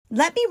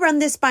"Let me run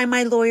this by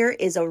my lawyer"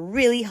 is a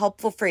really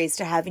helpful phrase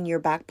to have in your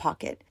back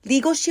pocket.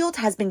 Legal Shield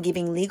has been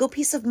giving legal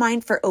peace of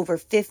mind for over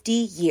 50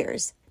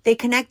 years. They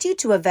connect you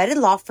to a vetted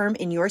law firm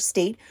in your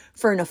state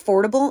for an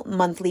affordable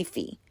monthly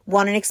fee.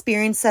 Want an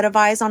experienced set of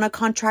eyes on a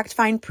contract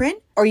fine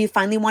print? Or you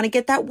finally want to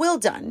get that will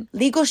done?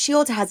 Legal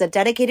Shield has a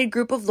dedicated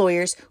group of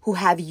lawyers who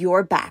have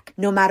your back,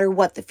 no matter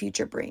what the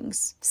future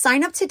brings.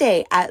 Sign up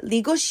today at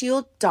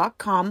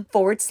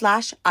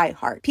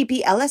LegalShield.com/iHeart.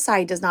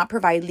 PPLSI does not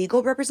provide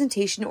legal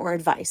representation or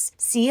advice.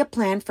 See a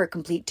plan for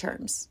complete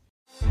terms.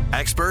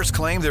 Experts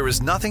claim there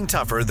is nothing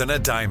tougher than a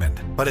diamond.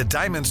 But at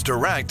Diamonds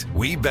Direct,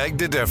 we beg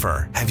to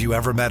differ. Have you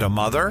ever met a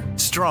mother?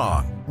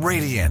 Strong,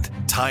 radiant,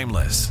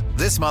 timeless.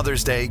 This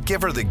Mother's Day,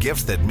 give her the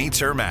gift that meets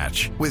her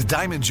match. With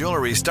diamond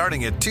jewelry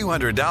starting at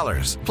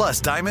 $200. Plus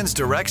Diamonds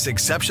Direct's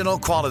exceptional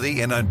quality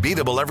and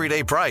unbeatable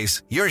everyday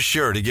price, you're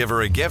sure to give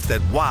her a gift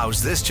that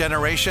wows this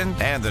generation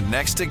and the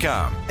next to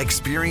come.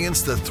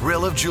 Experience the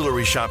thrill of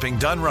jewelry shopping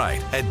done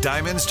right at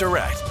Diamonds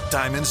Direct.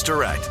 Diamonds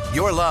Direct.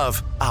 Your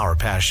love, our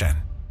passion.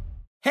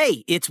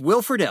 Hey, it's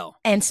Will Friedle.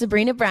 And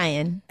Sabrina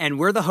Bryan. And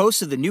we're the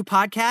hosts of the new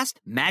podcast,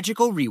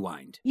 Magical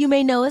Rewind. You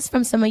may know us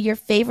from some of your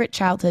favorite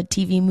childhood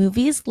TV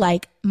movies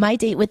like My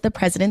Date with the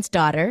President's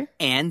Daughter.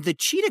 And the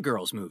Cheetah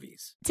Girls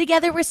movies.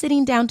 Together, we're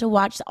sitting down to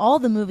watch all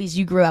the movies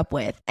you grew up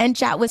with and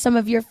chat with some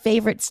of your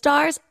favorite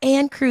stars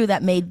and crew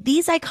that made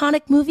these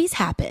iconic movies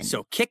happen.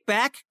 So kick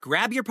back,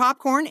 grab your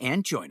popcorn,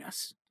 and join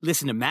us.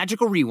 Listen to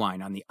Magical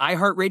Rewind on the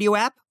iHeartRadio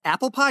app,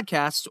 Apple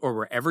Podcasts, or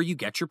wherever you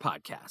get your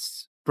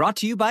podcasts. Brought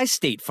to you by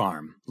State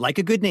Farm. Like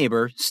a good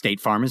neighbor, State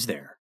Farm is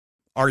there.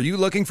 Are you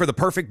looking for the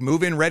perfect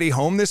move-in ready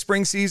home this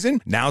spring season?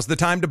 Now's the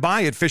time to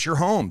buy at Fisher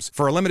Homes.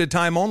 For a limited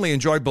time only,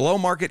 enjoy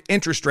below-market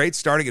interest rates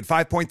starting at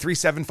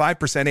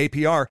 5.375%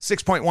 APR,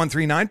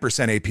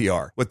 6.139%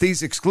 APR. With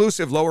these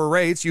exclusive lower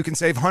rates, you can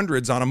save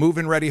hundreds on a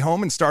move-in ready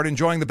home and start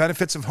enjoying the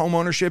benefits of home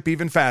ownership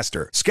even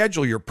faster.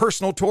 Schedule your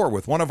personal tour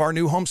with one of our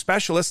new home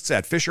specialists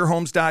at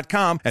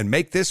FisherHomes.com and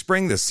make this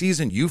spring the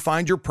season you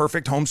find your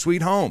perfect home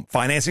sweet home.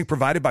 Financing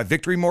provided by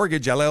Victory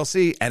Mortgage,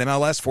 LLC,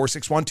 NMLS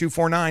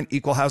 461249,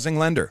 Equal Housing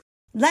Lender.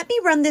 "Let me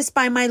run this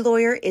by my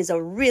lawyer" is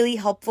a really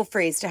helpful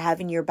phrase to have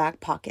in your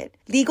back pocket.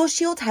 Legal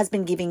Shield has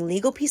been giving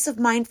legal peace of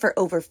mind for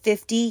over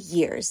 50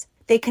 years.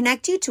 They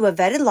connect you to a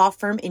vetted law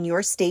firm in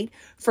your state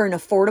for an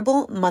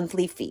affordable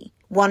monthly fee.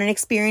 Want an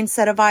experienced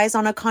set of eyes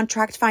on a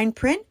contract fine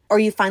print? Or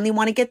you finally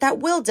want to get that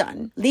will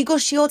done? Legal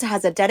Shield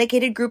has a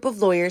dedicated group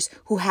of lawyers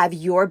who have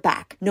your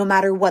back, no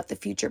matter what the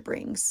future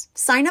brings.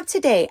 Sign up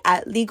today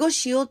at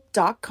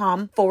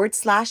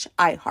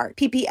LegalShield.com/iHeart.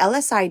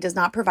 PPLSI does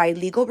not provide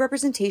legal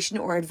representation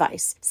or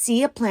advice.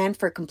 See a plan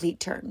for complete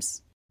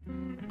terms.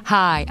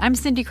 Hi, I'm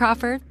Cindy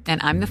Crawford, and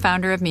I'm the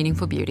founder of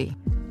Meaningful Beauty.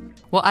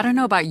 Well, I don't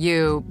know about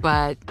you,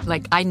 but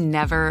I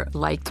never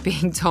liked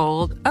being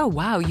told, "Oh,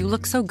 wow, you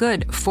look so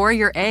good for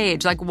your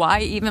age." Why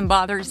even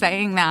bother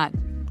saying that?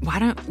 Why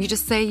don't you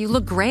just say you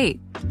look great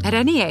at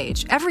any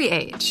age, every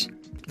age?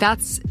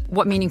 That's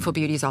what Meaningful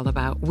Beauty is all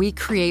about. We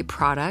create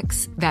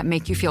products that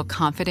make you feel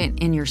confident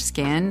in your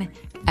skin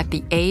at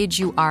the age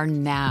you are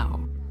now.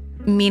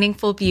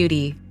 Meaningful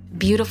Beauty.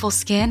 Beautiful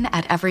skin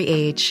at every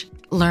age.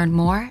 Learn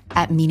more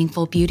at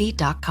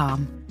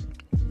meaningfulbeauty.com.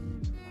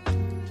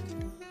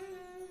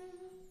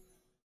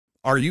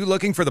 Are you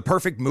looking for the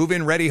perfect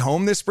move-in ready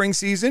home this spring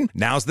season?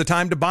 Now's the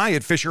time to buy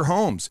at Fisher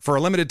Homes. For a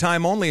limited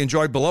time only,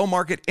 enjoy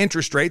below-market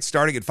interest rates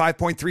starting at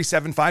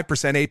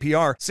 5.375%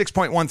 APR,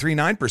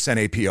 6.139%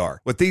 APR.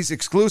 With these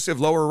exclusive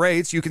lower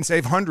rates, you can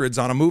save hundreds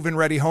on a move-in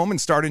ready home and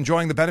start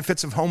enjoying the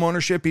benefits of home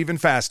ownership even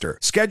faster.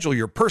 Schedule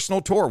your personal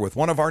tour with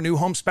one of our new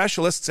home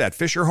specialists at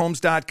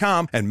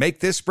FisherHomes.com and make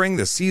this spring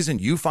the season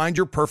you find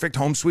your perfect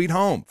home sweet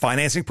home.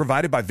 Financing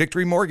provided by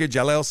Victory Mortgage,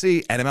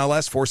 LLC,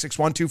 NMLS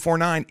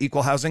 461249,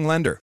 Equal Housing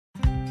Lender.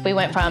 We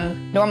went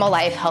from normal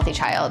life, healthy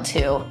child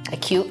to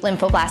acute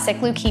lymphoblastic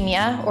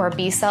leukemia, or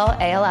B-cell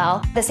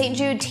ALL. The St.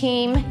 Jude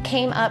team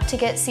came up to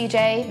get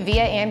CJ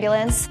via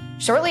ambulance.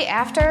 Shortly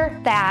after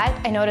that,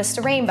 I noticed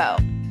a rainbow.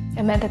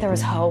 It meant that there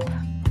was hope.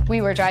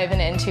 We were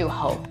driving into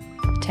hope.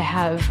 To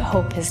have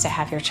hope is to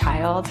have your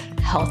child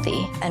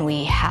healthy, and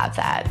we have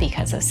that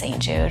because of St.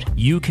 Jude.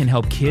 You can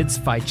help kids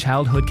fight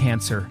childhood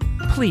cancer.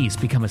 Please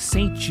become a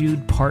St.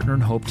 Jude Partner in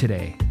Hope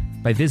today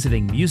by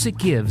visiting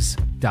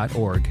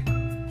musicgives.org.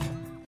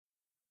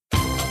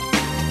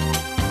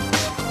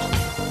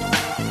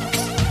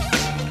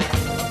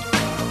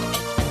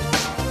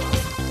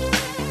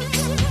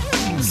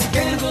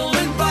 Scandal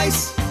and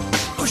vice,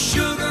 or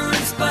sugar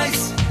and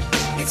spice.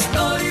 It's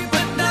naughty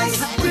but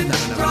nice.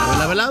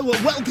 Hello.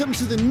 Welcome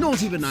to the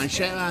Naughty But Nice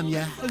Show. I'm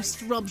your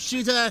host, Rob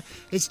Shooter.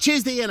 It's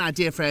Tuesday, and our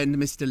dear friend,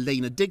 Mr.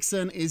 Lena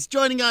Dixon, is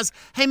joining us.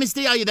 Hey, Miss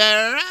D, are you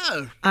there?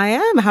 Oh. I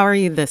am. How are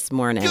you this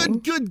morning?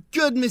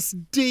 Good, Miss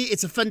D.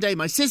 It's a fun day.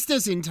 My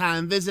sister's in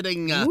town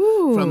visiting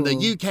from the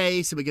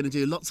UK, so we're going to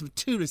do lots of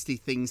touristy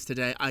things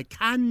today. I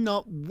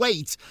cannot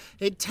wait.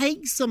 It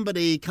takes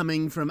somebody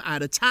coming from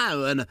out of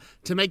town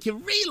to make you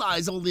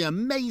realise all the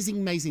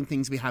amazing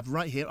things we have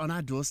right here on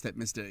our doorstep,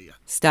 Miss D.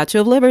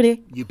 Statue of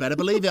Liberty. You better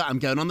believe it. I'm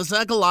going on the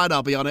Circle Line. God,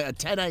 I'll be on it at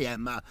 10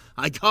 a.m.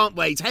 I can't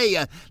wait.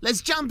 Hey,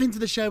 let's jump into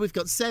the show. We've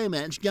got so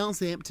much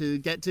gossip to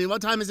get to.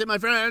 What time is it, my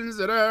friends?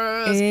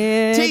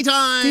 It's tea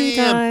time. Tea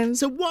time.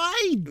 So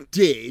why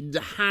did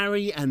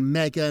Harry and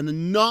Meghan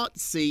not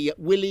see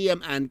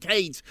William and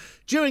Kate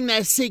during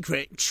their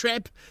secret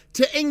trip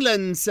to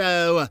England?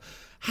 So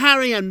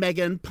Harry and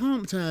Meghan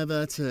pumped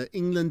over to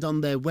England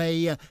on their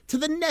way to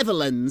the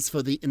Netherlands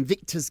for the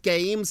Invictus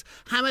Games.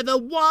 However,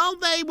 while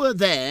they were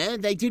there,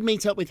 they did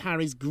meet up with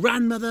Harry's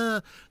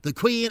grandmother, the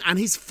Queen, and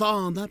his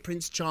father,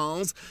 Prince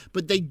Charles,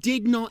 but they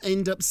did not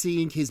end up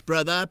seeing his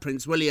brother,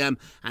 Prince William,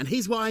 and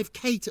his wife,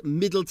 Kate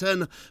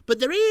Middleton. But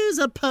there is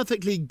a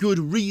perfectly good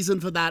reason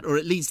for that, or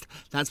at least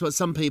that's what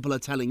some people are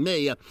telling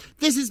me.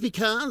 This is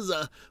because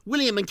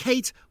William and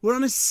Kate were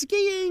on a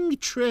skiing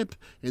trip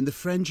in the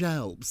French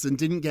Alps and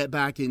didn't get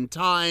back in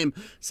time,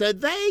 so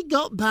they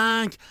got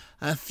back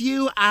a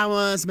few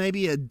hours,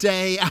 maybe a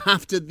day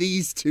after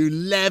these two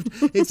left.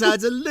 It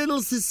sounds a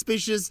little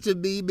suspicious to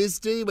me,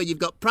 Misty, when you've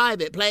got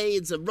private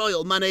planes and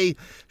royal money.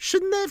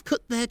 Shouldn't they have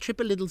cut their trip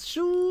a little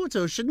short,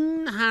 or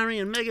shouldn't Harry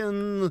and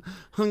Meghan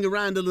hung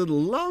around a little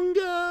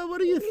longer? What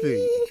do you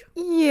think?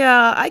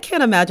 Yeah, I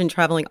can't imagine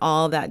traveling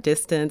all that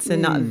distance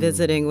and not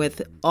visiting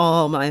with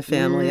all my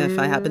family if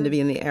I happen to be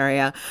in the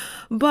area.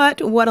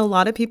 But what a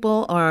lot of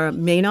people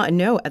may not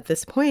know at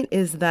this point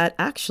is that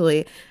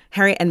actually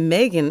Harry and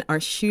Meghan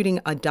are shooting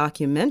a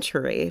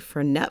documentary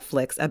for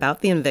Netflix about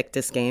the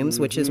Invictus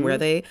Games, which is where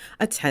they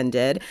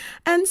attended.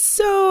 And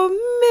so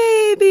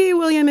maybe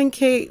William and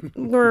Kate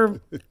were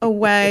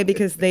away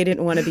because they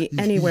didn't want to be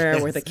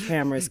anywhere where the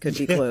cameras could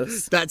be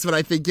close. That's what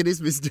I think it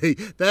is, Misty.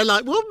 They're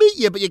like, we'll meet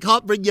you, but you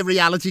can't bring your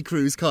reality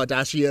cruise,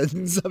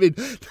 Kardashians. I mean,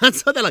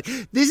 that's what they're like.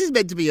 This is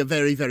meant to be a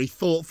very, very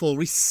thoughtful,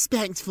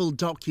 respectful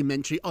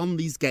documentary on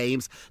these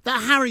games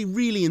that Harry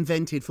really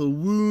invented for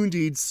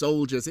wounded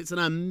soldiers. It's an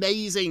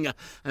amazing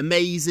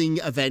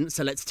event,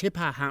 so let's tip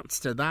our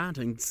hats to that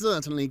and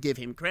certainly give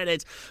him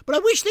credit. But I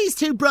wish these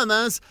two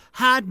brothers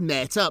had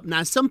met up.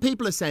 Now, some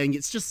people are saying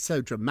it's just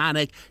so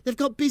dramatic. They've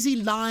got busy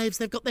lives,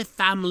 they've got their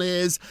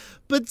families,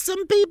 but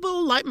some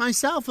people, like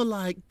myself, are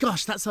like,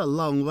 gosh, that's a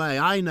long way.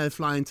 I know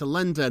flying to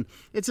London,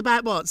 it's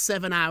about,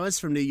 7 hours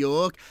from New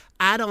York.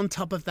 Add on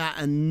top of that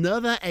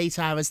another 8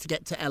 hours to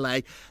get to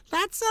LA.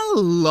 That's a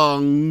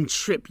long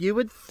trip. You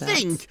would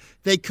think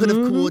they could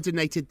have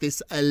coordinated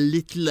this a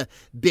little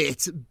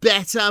bit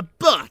better.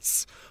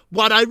 But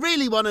what I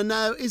really want to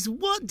know is,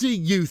 what do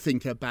you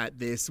think about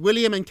this?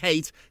 William and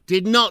Kate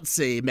did not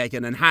see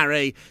Meghan and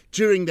Harry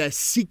during their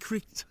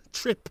secret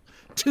trip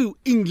to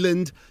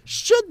England.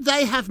 Should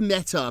they have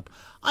met up?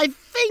 I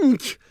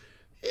think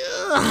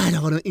I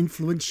don't want to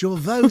influence your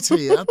vote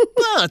here,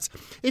 but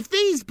if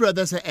these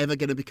brothers are ever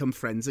going to become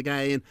friends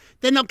again,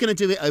 they're not going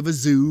to do it over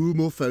Zoom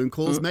or phone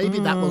calls. Maybe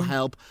that will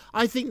help.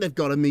 I think they've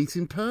got to meet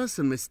in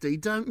person, Misty,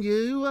 don't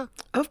you?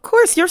 Of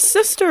course, your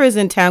sister is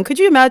in town. Could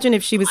you imagine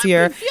if she was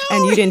here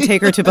and you didn't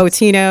take her to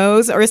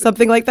Botino's or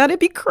something like that? It'd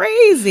be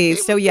crazy.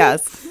 So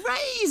yes,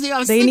 crazy. I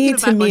was they thinking need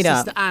about to my meet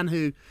sister up. Anne,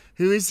 who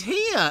is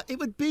here. It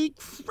would be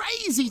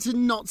crazy to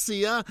not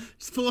see her,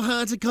 for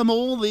her to come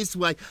all this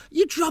way.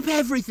 You drop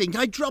everything.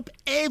 I drop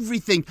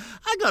everything.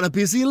 I got a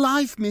busy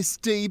life,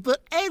 Misty,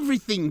 but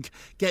everything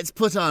gets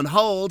put on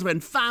hold when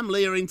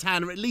family are in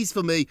town, or at least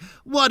for me.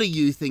 What do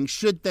you think?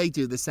 Should they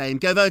do the same?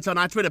 Go vote on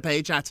our Twitter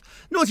page at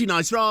Naughty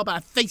Nice Rob.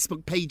 Our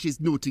Facebook page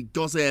is Naughty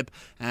Gossip.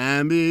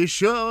 And be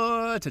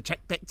sure to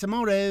check back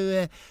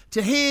tomorrow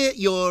to hear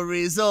your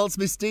results.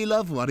 Misty,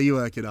 love, what are you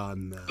working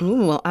on?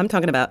 Ooh, well, I'm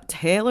talking about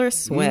Taylor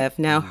Swift.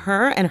 Now,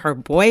 her and her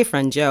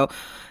boyfriend, Joe,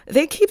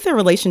 they keep their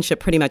relationship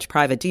pretty much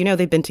private. Do you know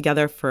they've been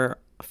together for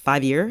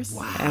 5 years?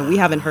 Wow. And we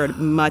haven't heard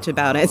much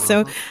about it.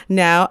 So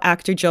now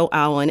actor Joe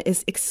Alwyn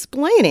is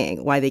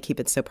explaining why they keep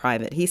it so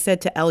private. He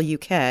said to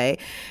LUK,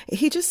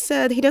 he just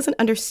said he doesn't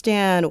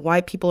understand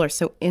why people are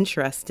so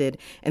interested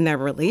in their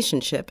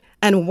relationship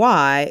and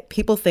why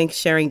people think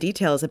sharing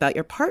details about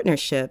your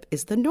partnership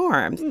is the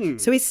norm.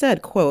 So he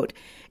said, quote,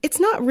 "It's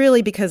not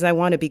really because I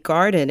want to be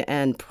guarded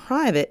and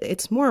private.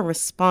 It's more a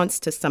response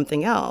to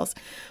something else.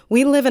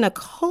 We live in a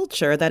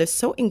culture that is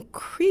so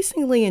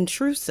increasingly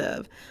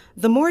intrusive.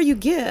 The more you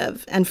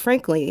give, and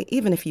frankly,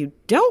 even if you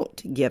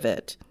don't give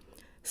it,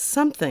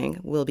 something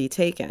will be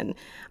taken."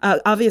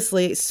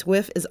 Obviously,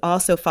 Swift is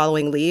also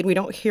following lead. We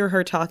don't hear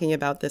her talking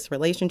about this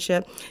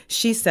relationship.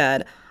 She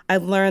said,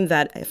 "I've learned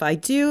that if I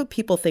do,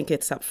 people think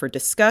it's up for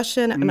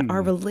discussion, and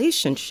our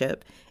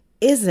relationship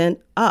isn't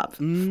up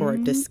for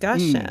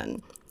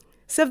discussion."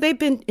 So they've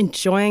been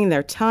enjoying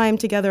their time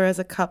together as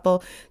a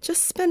couple,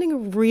 just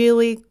spending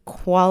really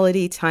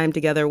quality time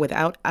together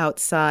without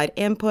outside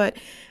input.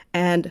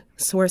 And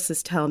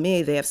sources tell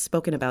me they have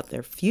spoken about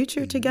their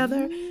future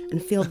together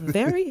and feel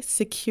very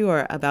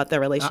secure about their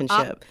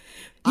relationship.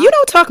 You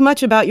don't talk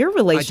much about your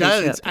relationship.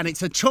 I don't, and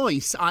it's a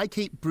choice. I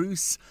keep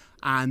Bruce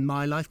and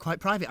my life quite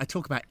private. I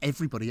talk about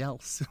everybody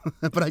else,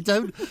 but I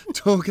don't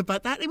talk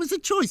about that. It was a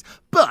choice.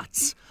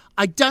 But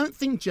I don't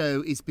think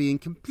Joe is being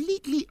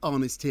completely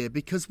honest here,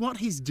 because what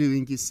he's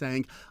doing is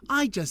saying,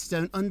 I just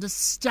don't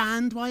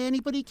understand why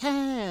anybody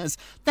cares.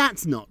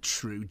 That's not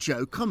true,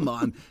 Joe. Come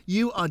on.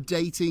 You are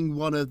dating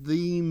one of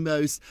the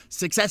most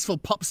successful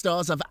pop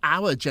stars of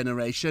our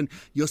generation.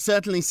 You're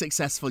certainly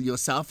successful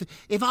yourself.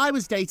 If I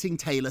was dating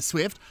Taylor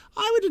Swift,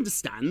 I would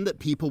understand that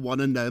people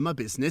want to know my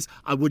business.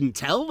 I wouldn't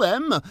tell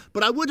them,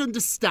 but I would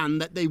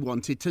understand that they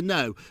wanted to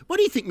know. What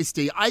do you think, Miss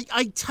D?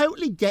 I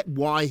totally get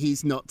why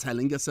he's not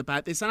telling us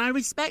about this, and I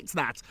respect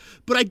that.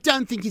 But I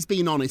don't think he's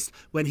being honest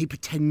when he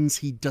pretends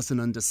he doesn't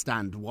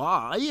understand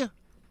why.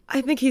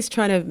 I think he's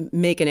trying to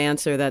make an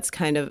answer that's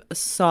kind of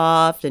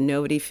soft and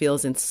nobody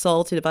feels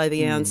insulted by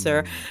the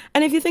answer.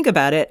 And if you think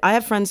about it, I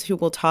have friends who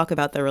will talk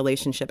about their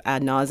relationship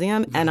ad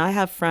nauseum, and I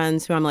have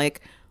friends who I'm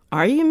like,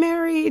 are you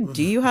married?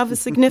 Do you have a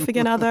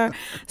significant other?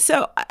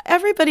 So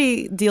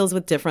everybody deals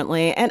with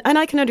differently. And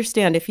I can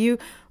understand if you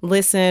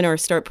listen or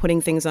start putting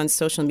things on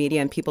social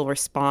media and people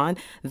respond,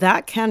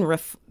 that can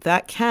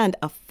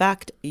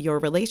affect your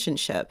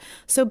relationship.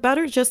 So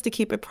better just to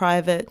keep it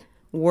private,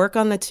 work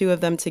on the two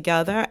of them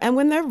together. And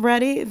when they're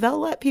ready, they'll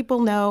let people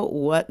know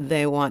what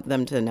they want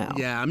them to know.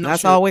 Yeah, I'm not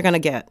That's sure. all we're going to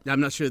get.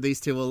 I'm not sure these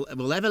two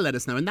will ever let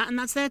us know. And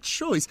that's their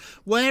choice.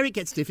 Where it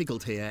gets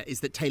difficult here is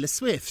that Taylor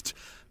Swift,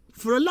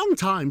 for a long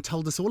time,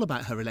 told us all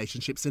about her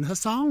relationships in her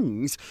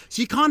songs.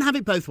 So you can't have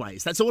it both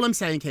ways. That's all I'm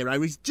saying here. I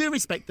do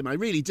respect them. I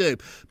really do.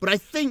 But I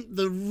think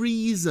the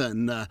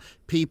reason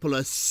people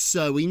are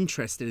so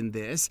interested in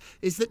this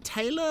is that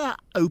Taylor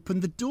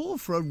opened the door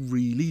for a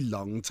really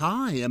long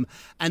time.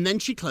 And then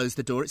she closed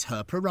the door. It's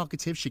her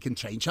prerogative. She can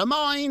change her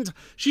mind.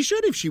 She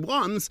should if she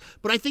wants.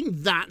 But I think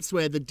that's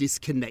where the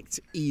disconnect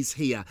is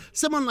here.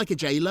 Someone like a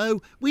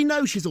J-Lo, we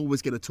know she's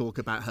always going to talk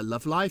about her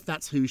love life.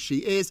 That's who she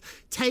is.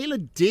 Taylor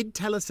did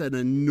tell us an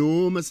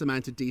enormous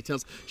amount of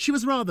details. She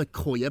was rather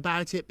coy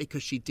about it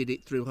because she did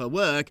it through her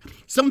work.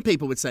 Some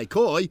people would say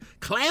coy,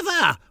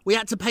 clever. We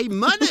had to pay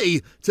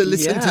money to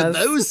listen to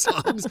those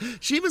songs.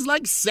 She was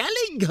like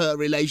selling her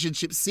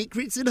relationship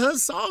secrets in her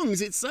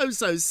songs. It's so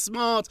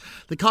smart.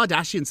 The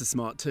Kardashians are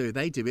smart too.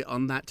 They do it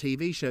on that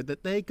TV show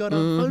that they got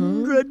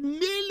 100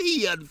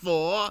 million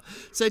for.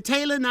 So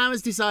Taylor now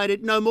has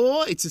decided no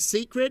more. It's a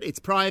secret. It's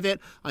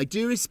private. I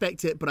do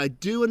respect it, but I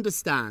do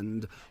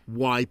understand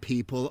why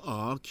people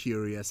are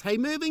curious. Hey,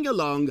 moving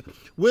along,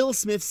 Will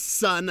Smith's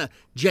son,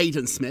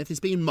 Jaden Smith, is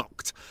being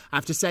mocked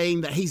after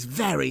saying that he's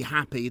very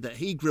happy that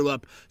he grew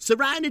up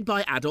surrounded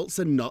by adults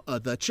and not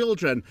other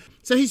children.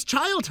 So his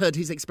childhood,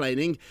 he's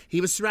explaining,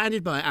 he was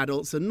surrounded by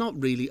adults and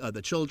not really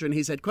other children.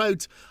 He said,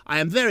 quote, I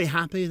am very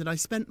happy that I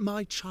spent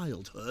my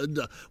childhood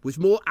with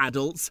more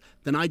adults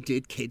than I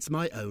did kids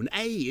my own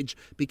age,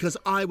 because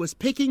I was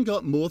picking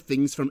up more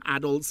things from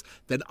adults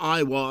than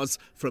I was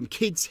from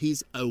kids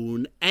his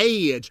own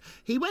age.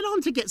 He went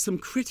on to get some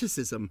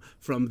criticism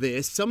from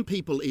this. Some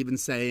people even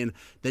saying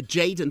that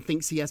Jaden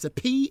thinks he has a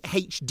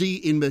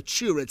PhD in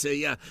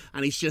maturity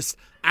and he's just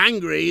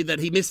angry that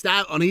he missed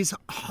out on his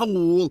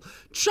whole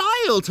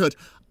childhood.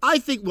 I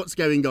think what's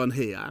going on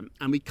here,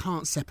 and we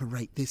can't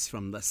separate this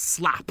from the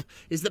slap,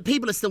 is that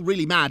people are still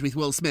really mad with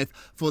Will Smith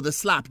for the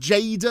slap.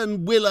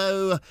 Jaden,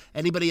 Willow,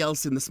 anybody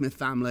else in the Smith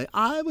family,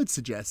 I would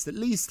suggest, at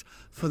least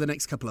for the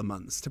next couple of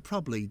months, to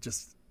probably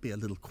just be a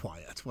little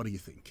quiet. What do you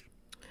think?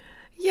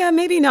 Yeah,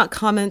 maybe not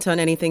comment on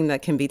anything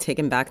that can be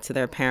taken back to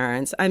their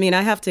parents. I mean,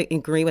 I have to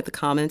agree with the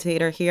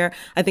commentator here.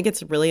 I think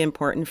it's really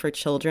important for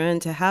children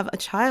to have a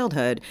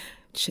childhood.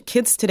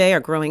 Kids today are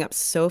growing up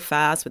so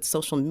fast with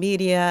social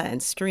media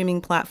and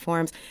streaming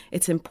platforms.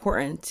 It's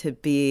important to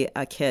be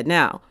a kid.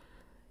 Now,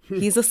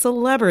 he's a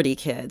celebrity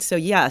kid. So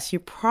yes, you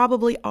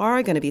probably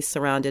are going to be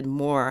surrounded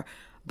more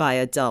by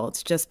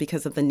adults just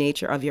because of the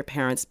nature of your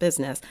parents'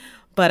 business.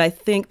 But I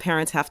think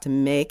parents have to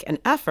make an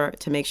effort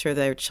to make sure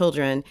their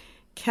children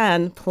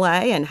can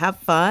play and have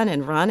fun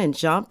and run and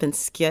jump and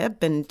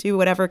skip and do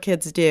whatever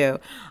kids do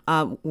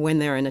when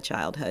they're in a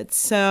childhood.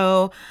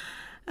 So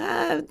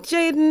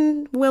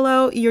Jaden,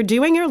 Willow, you're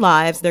doing your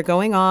lives. They're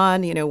going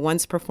on. You know,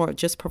 one's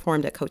just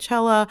performed at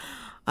Coachella.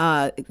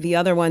 The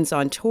other one's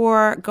on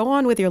tour. Go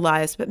on with your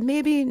lives, but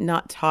maybe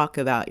not talk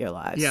about your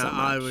lives. Yeah, so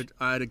much.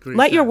 I'd agree.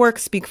 Let your work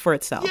speak for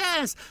itself.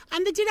 Yes,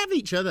 and they did have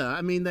each other.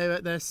 I mean,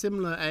 they're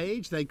similar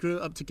age. They grew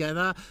up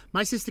together.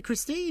 My sister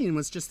Christine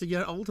was just a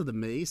year older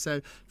than me,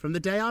 so from the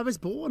day I was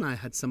born, I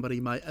had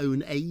somebody my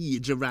own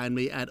age around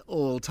me at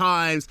all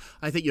times.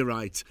 I think you're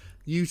right.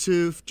 You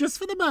two, just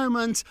for the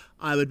moment,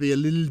 I would be a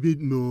little bit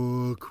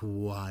more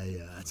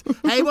quiet.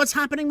 Hey, what's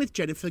happening with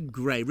Jennifer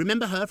Grey?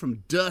 Remember her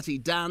from Dirty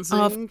Dancing?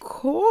 Of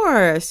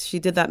course. She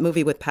did that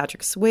movie with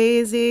Patrick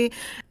Swayze.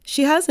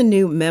 She has a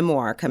new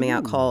memoir coming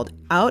out called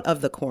Out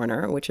of the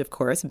Corner, which, of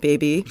course,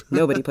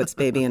 nobody puts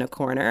baby in a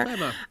corner.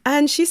 Clever.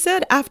 And she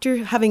said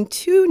after having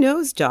 2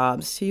 nose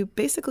jobs, she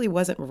basically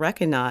wasn't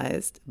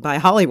recognized by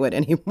Hollywood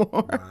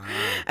anymore. Wow.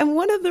 And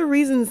one of the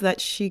reasons that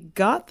she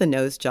got the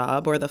nose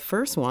job, or the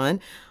first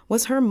one,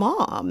 was her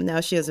mom.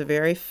 Now, she has a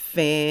very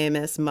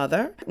famous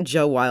mother,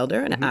 Jo Wilder,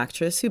 an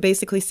actress, who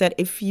basically said,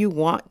 if you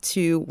want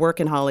to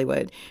work in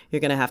Hollywood, you're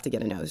going to have to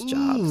get a nose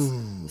job.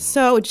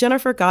 So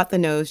Jennifer got the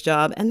nose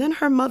job, and then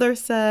her mother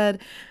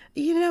said,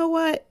 you know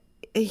what?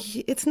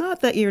 It's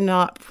not that you're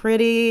not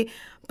pretty,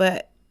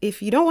 but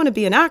if you don't want to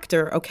be an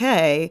actor,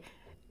 okay.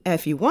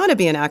 If you want to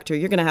be an actor,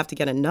 you're going to have to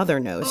get another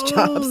nose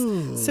job.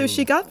 So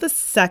she got the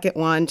second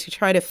one to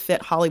try to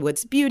fit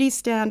Hollywood's beauty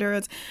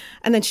standards.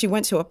 And then she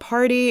went to a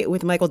party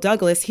with Michael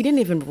Douglas. He didn't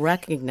even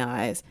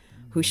recognize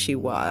who she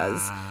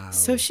was.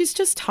 So she's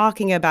just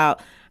talking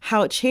about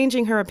how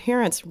changing her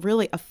appearance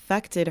really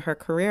affected her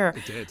career.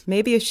 It did.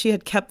 Maybe if she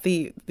had kept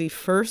the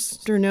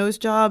first nose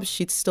job,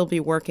 she'd still be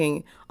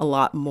working a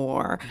lot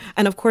more.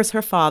 And of course,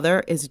 her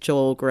father is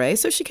Joel Grey.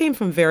 So she came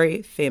from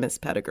very famous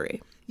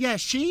pedigree. Yeah,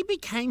 she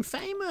became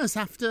famous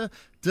after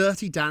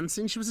Dirty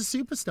Dancing. She was a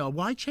superstar.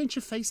 Why change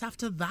your face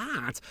after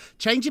that?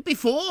 Change it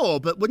before,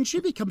 but wouldn't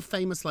you become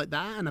famous like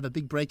that and have a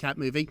big breakout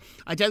movie?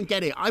 I don't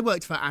get it. I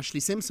worked for Ashley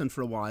Simpson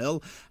for a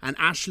while, and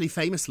Ashley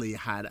famously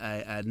had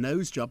a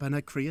nose job and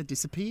her career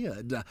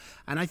disappeared.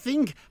 And I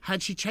think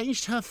had she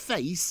changed her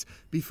face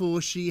before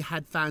she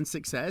had found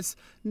success,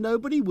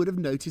 nobody would have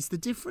noticed the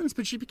difference.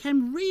 But she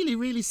became really,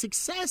 really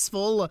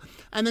successful,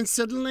 and then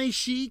suddenly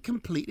she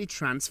completely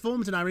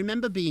transformed. And I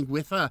remember being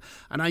with her,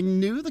 and I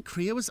knew the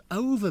career was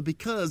over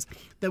because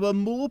there were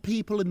more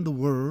people in the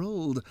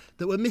world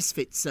that were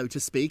misfits, so to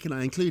speak, and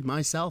I include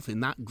myself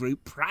in that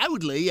group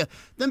proudly,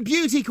 than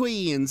beauty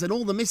queens. And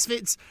all the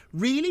misfits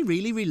really,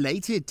 really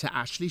related to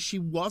Ashley. She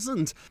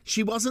wasn't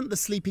the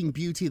Sleeping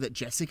Beauty that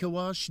Jessica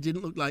was. She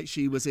didn't look like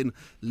she was in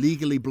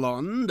Legally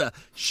Blonde.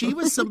 She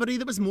was somebody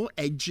that was more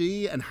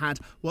edgy and had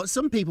what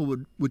some people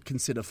would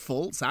consider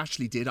faults.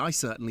 Ashley did. I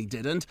certainly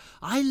didn't.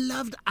 I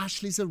loved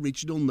Ashley's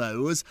original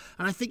nose,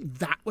 and I think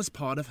that was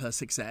part of her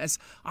success.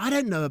 I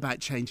don't know about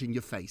changing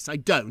your face. I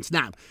don't.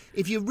 Now,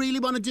 if you really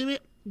want to do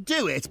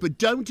it, but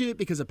don't do it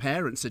because a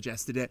parent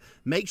suggested it.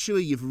 Make sure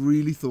you've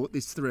really thought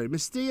this through.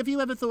 Miss D, have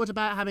you ever thought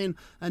about having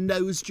a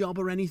nose job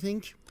or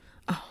anything?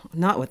 Oh,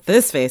 not with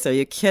this face. Are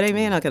you kidding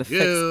me? I'm not going to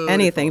fix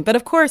anything. But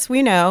of course,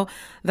 we know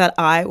that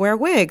I wear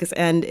wigs,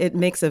 and it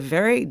makes a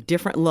very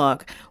different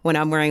look when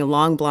I'm wearing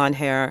long blonde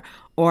hair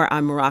or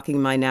I'm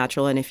rocking my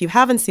natural. And if you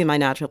haven't seen my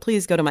natural,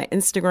 please go to my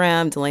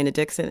Instagram, Delana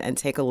Dixon, and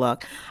take a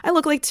look. I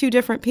look like two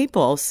different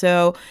people.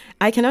 So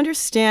I can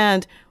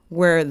understand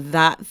where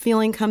that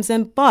feeling comes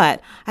in. But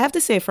I have to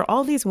say, for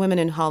all these women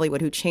in Hollywood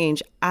who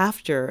change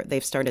after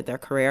they've started their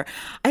career,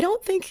 I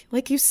don't think,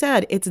 like you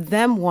said, it's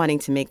them wanting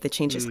to make the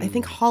changes. I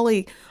think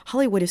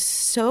Hollywood is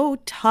so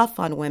tough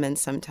on women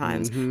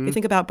sometimes. You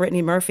think about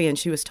Brittany Murphy, and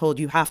she was told,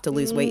 you have to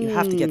lose weight, you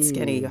have to get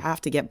skinny, you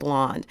have to get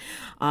blonde.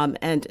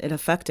 And it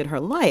affected her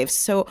life.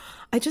 So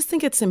I just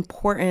think it's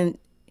important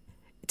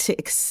to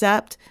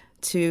accept,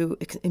 to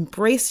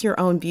embrace your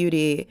own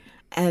beauty.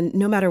 And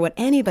no matter what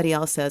anybody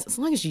else says, as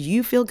long as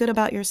you feel good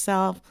about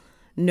yourself,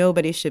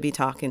 nobody should be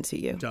talking to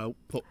you. Don't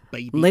put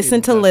baby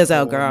Listen to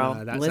Lizzo, girl.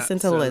 Listen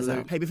to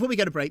Lizzo. Hey, before we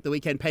go to break, The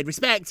Weeknd paid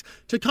respect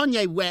to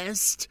Kanye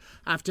West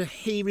after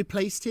he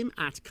replaced him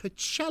at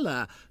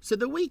Coachella. So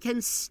The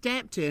Weeknd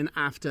stepped in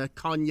after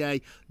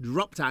Kanye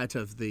dropped out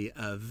of the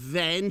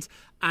event,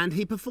 and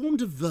he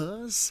performed a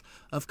verse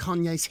of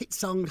Kanye's hit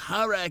song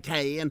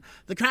Hurricane.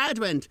 The crowd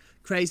went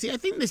crazy. I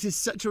think this is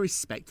such a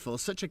respectful,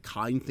 such a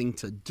kind thing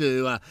to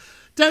do.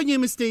 Don't you,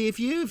 Miss D? If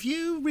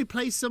you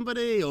replace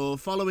somebody or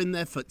follow in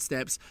their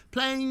footsteps,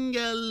 playing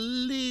a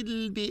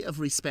little bit of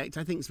respect,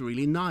 I think it's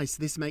really nice.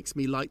 This makes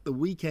me like The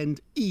Weeknd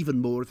even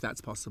more, if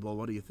that's possible.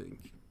 What do you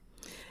think?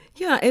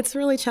 Yeah, it's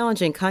really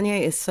challenging.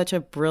 Kanye is such a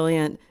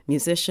brilliant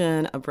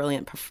musician, a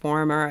brilliant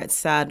performer. It's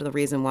sad the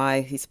reason why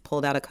he's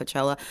pulled out of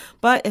Coachella.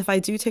 But if I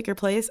do take your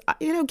place,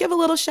 give a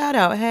little shout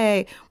out.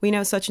 Hey, we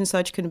know such and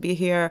such couldn't be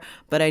here,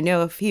 but I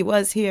know if he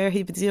was here,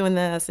 he'd be doing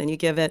this. And you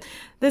give it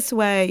this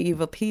way.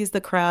 You've appeased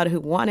the crowd who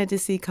wanted to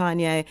see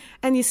Kanye,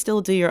 and you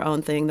still do your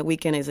own thing. The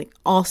Weeknd is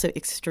also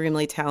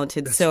extremely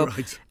talented. That's so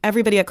right.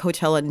 Everybody at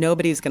Coachella,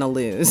 nobody's going to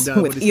lose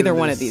with either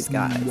one of these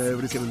guys.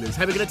 Nobody's going to lose.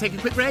 Hey, we're going to take a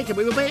quick break, and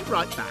we will be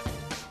right back.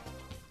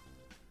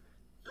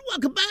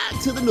 Welcome back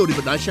to the Naughty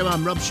But Nice Show.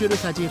 I'm Rob Shuter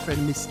with our dear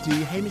friend Miss D.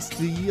 Hey, Miss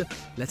D,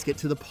 let's get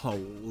to the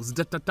polls.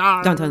 Dun, dun,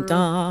 dun. Thank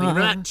you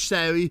very much.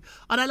 So,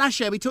 on our last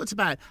show, we talked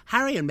about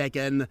Harry and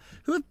Meghan,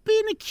 who have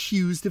been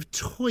accused of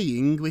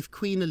toying with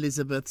Queen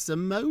Elizabeth's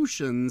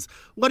emotions.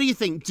 What do you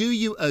think? Do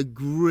you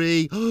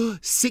agree?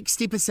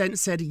 60%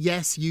 said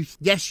yes. You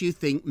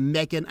think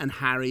Meghan and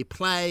Harry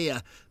play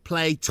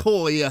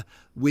toy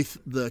with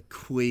the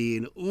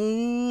Queen.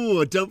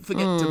 Ooh, don't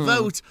forget to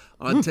vote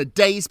on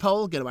today's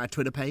poll. Go to our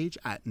Twitter page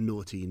at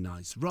Naughty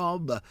Nice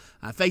Rob.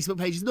 Our Facebook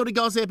page is Naughty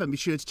Gossip, and be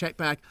sure to check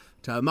back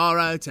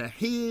tomorrow to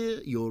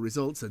hear your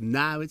results. And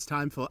now it's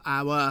time for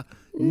our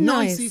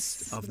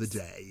nicest of the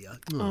day.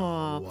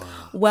 Wow.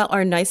 Well,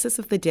 our nicest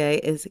of the day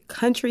is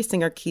country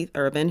singer Keith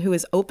Urban, who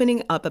is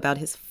opening up about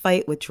his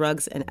fight with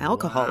drugs and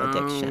alcohol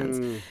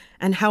addictions,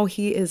 and how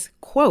he is,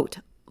 quote,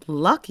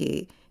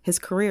 lucky his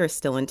career is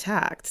still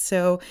intact.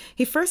 So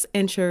he first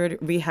entered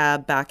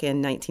rehab back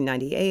in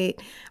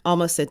 1998.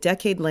 Almost a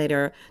decade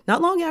later,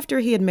 not long after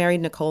he had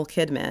married Nicole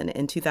Kidman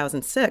in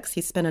 2006,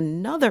 he spent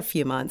another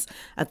few months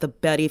at the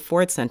Betty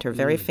Ford Center,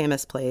 very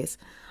famous place,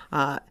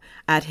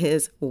 at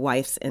his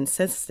wife's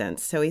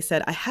insistence. So he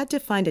said, I had to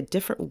find a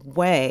different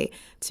way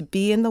to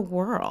be in the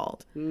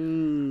world.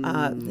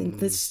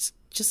 This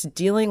just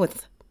dealing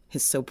with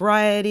his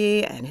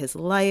sobriety and his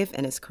life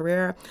and his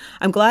career.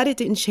 I'm glad it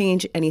didn't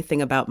change anything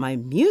about my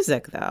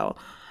music, though.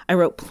 I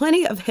wrote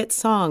plenty of hit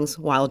songs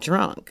while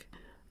drunk.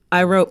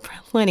 I wrote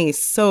plenty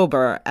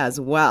sober as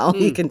well,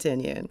 he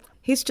continued.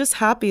 He's just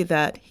happy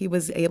that he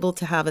was able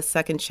to have a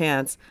second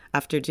chance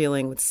after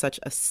dealing with such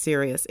a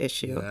serious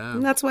issue. Yeah.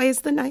 And that's why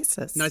he's the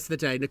nicest. Nice of the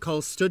day.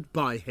 Nicole stood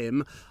by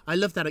him. I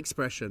love that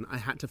expression. I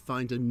had to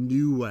find a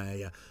new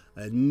way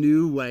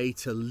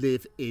to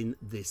live in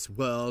this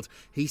world.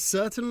 He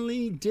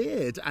certainly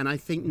did. And I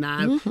think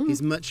now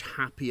he's much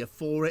happier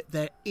for it.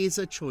 There is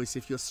a choice.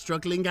 If you're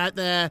struggling out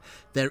there,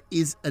 there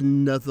is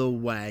another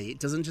way. It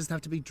doesn't just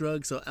have to be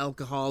drugs or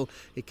alcohol.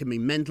 It can be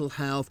mental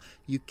health.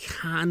 You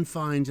can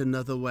find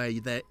another way.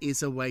 There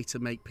is a way to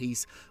make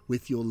peace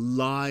with your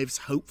lives.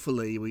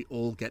 Hopefully, we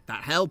all get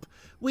that help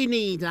we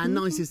need. Our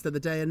nicest of the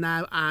day, and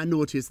now our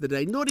naughtiest of the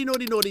day. Naughty,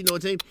 naughty, naughty,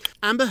 naughty.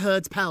 Amber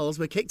Heard's pals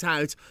were kicked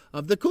out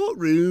of the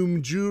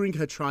courtroom during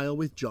her trial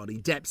with Johnny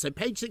Depp. So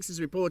Page Six is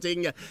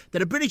reporting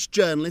that a British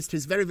journalist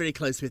who's very, very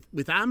close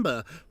with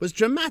Amber was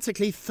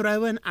dramatically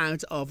thrown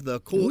out of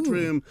the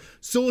courtroom.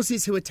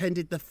 Sources who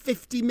attended the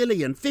 50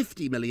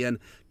 million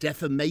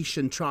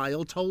defamation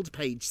trial told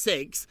Page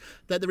Six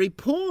that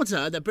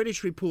the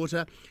British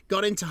reporter,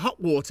 got into hot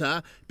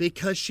water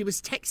because she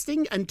was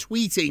texting and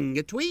tweeting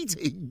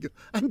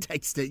and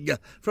texting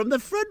from the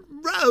front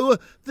row.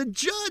 The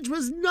judge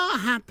was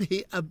not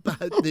happy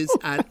about this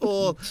at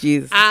all.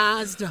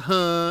 Asked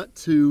her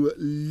to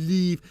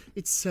leave.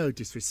 It's so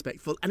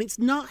disrespectful, and it's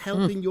not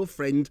helping your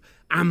friend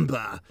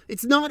Amber.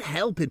 It's not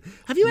helping.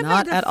 Have you ever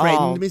had a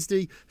friend,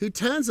 Misty, who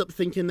turns up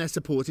thinking they're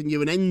supporting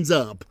you and ends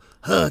up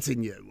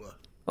hurting you?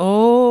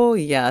 Oh,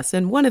 yes.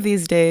 And one of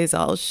these days,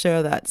 I'll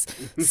share that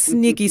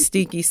sneaky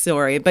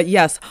story. But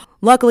yes,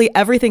 luckily,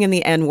 everything in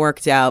the end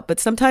worked out. But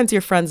sometimes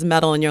your friends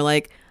meddle and you're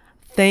like,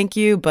 thank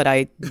you, but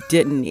I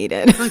didn't need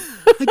it.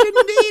 I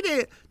didn't need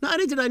it. Not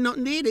only did I not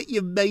need it,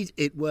 you made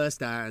it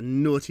worse. Our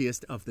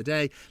naughtiest of the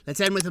day. Let's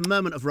end with a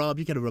moment of Rob.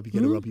 You get a Rob, you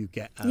get a Rob, you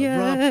get a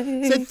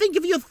Rob. So think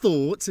of your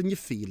thoughts and your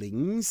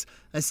feelings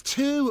as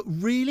two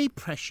really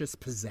precious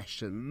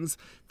possessions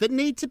that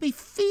need to be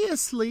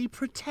fiercely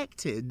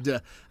protected.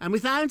 And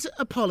without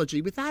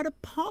apology,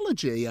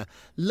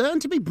 learn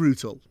to be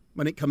brutal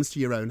when it comes to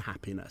your own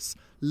happiness.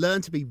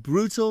 Learn to be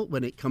brutal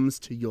when it comes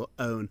to your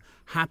own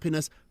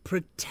happiness.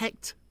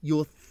 Protect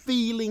your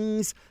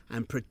feelings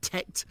and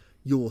protect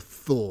your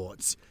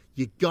thoughts.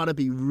 You got to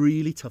be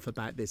really tough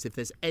about this. If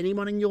there's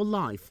anyone in your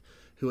life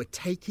who are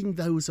taking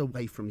those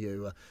away from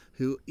you,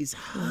 who is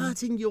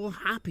hurting your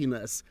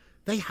happiness,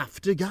 they have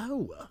to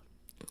go.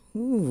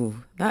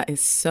 Ooh, that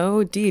is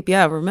so deep.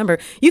 Yeah, remember,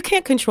 you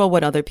can't control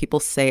what other people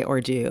say or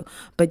do,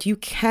 but you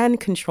can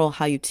control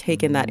how you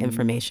take in that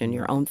information,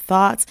 your own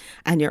thoughts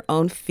and your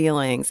own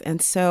feelings.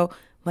 And so,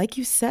 like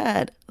you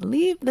said,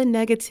 leave the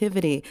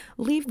negativity,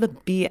 leave the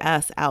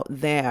BS out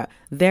there.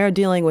 They're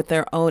dealing with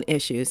their own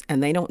issues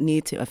and they don't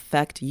need to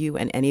affect you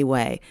in any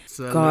way.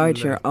 Absolutely. Guard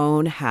your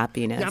own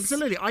happiness. Yeah,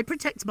 absolutely. I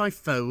protect my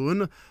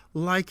phone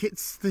like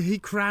it's the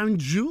crown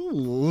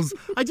jewels.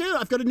 I do.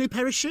 I've got a new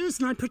pair of shoes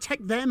and I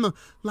protect them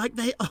like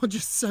they are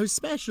just so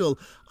special.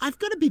 I've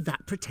got to be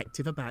that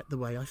protective about the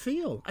way I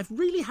feel. I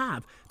really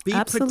have. Be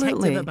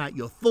protective about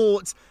your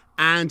thoughts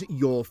and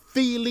your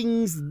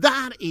feelings.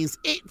 That is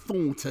it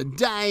for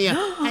today.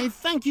 Hey,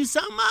 thank you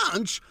so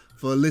much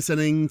for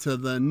listening to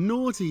the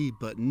Naughty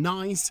But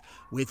Nice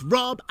with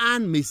Rob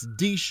and Miss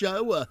D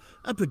Show,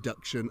 a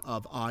production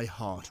of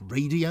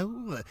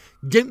iHeartRadio.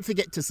 Don't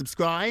forget to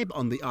subscribe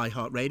on the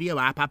iHeartRadio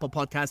app, Apple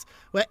Podcasts,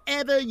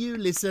 wherever you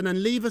listen,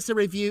 and leave us a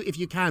review if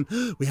you can.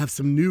 We have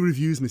some new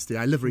reviews, Misty.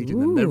 I love reading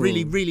them. They're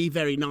really, really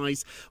very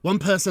nice. One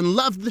person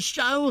loved the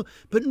show,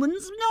 but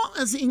was not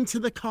as into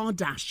the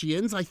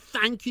Kardashians. I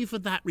thank you for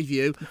that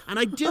review, and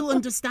I do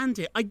understand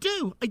it. I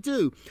do.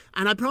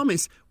 And I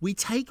promise, we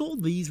take all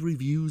these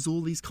reviews, all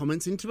these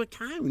comments into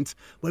account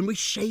when we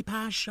shape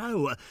our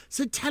show.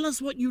 So tell us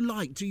what you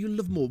like. Do you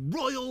love more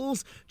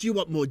royals? Do you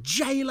want more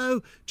J-Lo?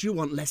 Do you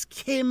want less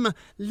Kim?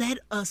 Let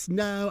us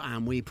know,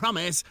 and we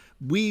promise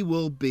we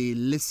will be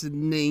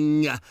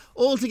listening.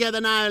 All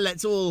together now,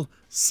 let's all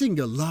sing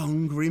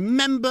along.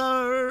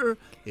 Remember,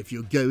 if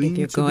you're going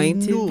to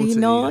be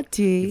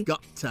naughty, you've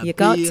got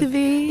to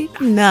be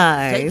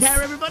nice. Take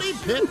care, everybody.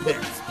 Pip,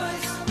 pip.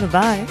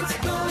 Bye-bye.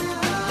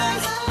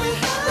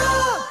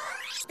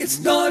 It's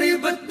Naughty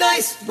But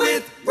Nice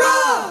with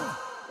Rob.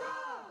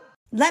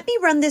 Let me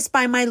run this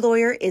by my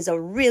lawyer is a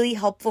really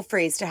helpful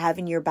phrase to have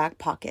in your back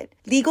pocket.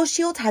 Legal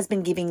Shield has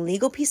been giving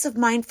legal peace of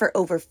mind for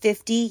over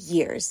 50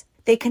 years.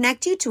 They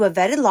connect you to a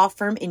vetted law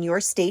firm in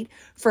your state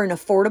for an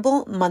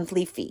affordable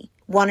monthly fee.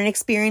 Want an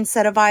experienced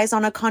set of eyes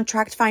on a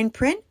contract fine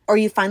print? Or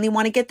you finally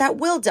want to get that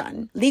will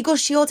done? Legal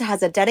Shield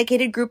has a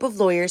dedicated group of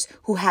lawyers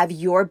who have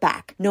your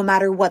back, no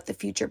matter what the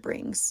future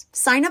brings.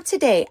 Sign up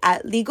today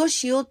at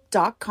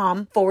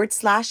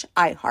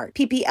LegalShield.com/iHeart.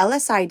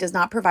 PPLSI does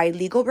not provide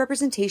legal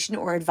representation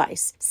or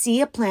advice. See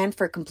a plan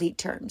for complete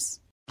terms.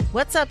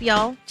 What's up,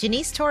 y'all?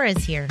 Janice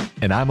Torres here.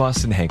 And I'm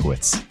Austin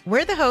Hankwitz.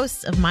 We're the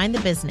hosts of Mind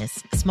the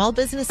Business, Small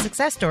Business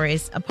Success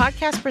Stories, a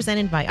podcast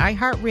presented by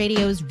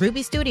iHeartRadio's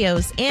Ruby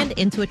Studios and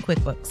Intuit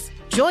QuickBooks.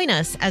 Join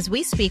us as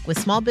we speak with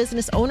small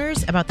business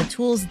owners about the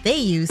tools they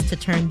use to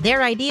turn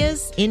their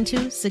ideas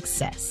into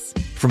success.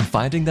 From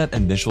finding that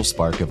initial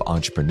spark of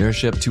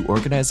entrepreneurship to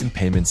organizing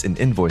payments and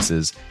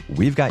invoices,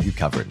 we've got you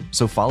covered.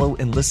 So follow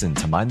and listen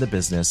to Mind the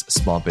Business,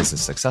 Small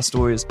Business Success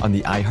Stories on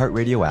the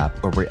iHeartRadio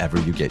app or wherever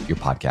you get your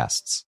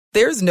podcasts.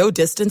 There's no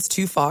distance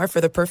too far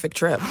for the perfect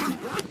trip.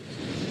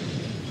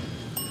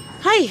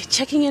 Hi,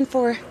 checking in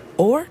for...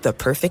 Or the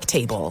perfect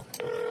table.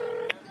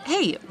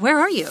 Hey, where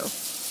are you?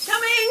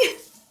 Coming!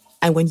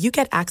 And when you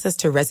get access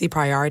to Resi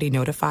Priority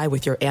Notify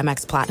with your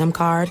Amex Platinum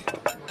card...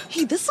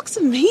 Hey, this looks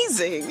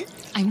amazing!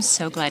 I'm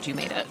so glad you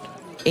made it.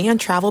 And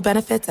travel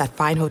benefits at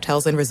fine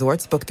hotels and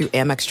resorts booked through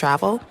Amex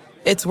Travel,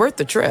 it's worth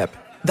the trip.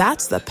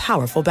 That's the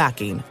powerful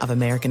backing of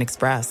American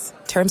Express.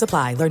 Terms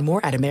apply. Learn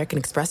more at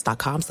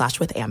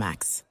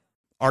americanexpress.com/withAmex.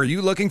 Are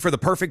you looking for the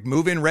perfect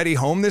move-in ready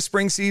home this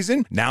spring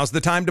season? Now's the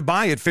time to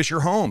buy at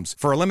Fisher Homes.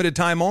 For a limited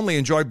time only,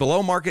 enjoy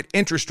below-market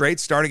interest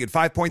rates starting at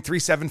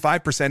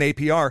 5.375%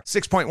 APR,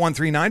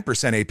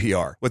 6.139%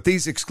 APR. With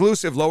these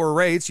exclusive lower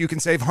rates, you can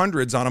save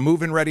hundreds on a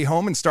move-in ready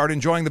home and start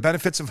enjoying the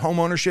benefits of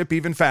homeownership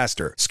even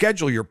faster.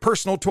 Schedule your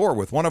personal tour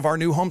with one of our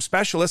new home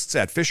specialists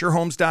at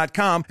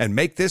FisherHomes.com and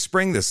make this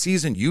spring the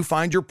season you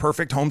find your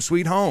perfect home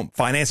sweet home.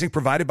 Financing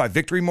provided by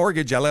Victory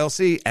Mortgage,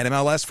 LLC,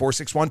 NMLS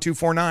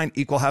 461249,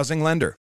 Equal Housing Lender.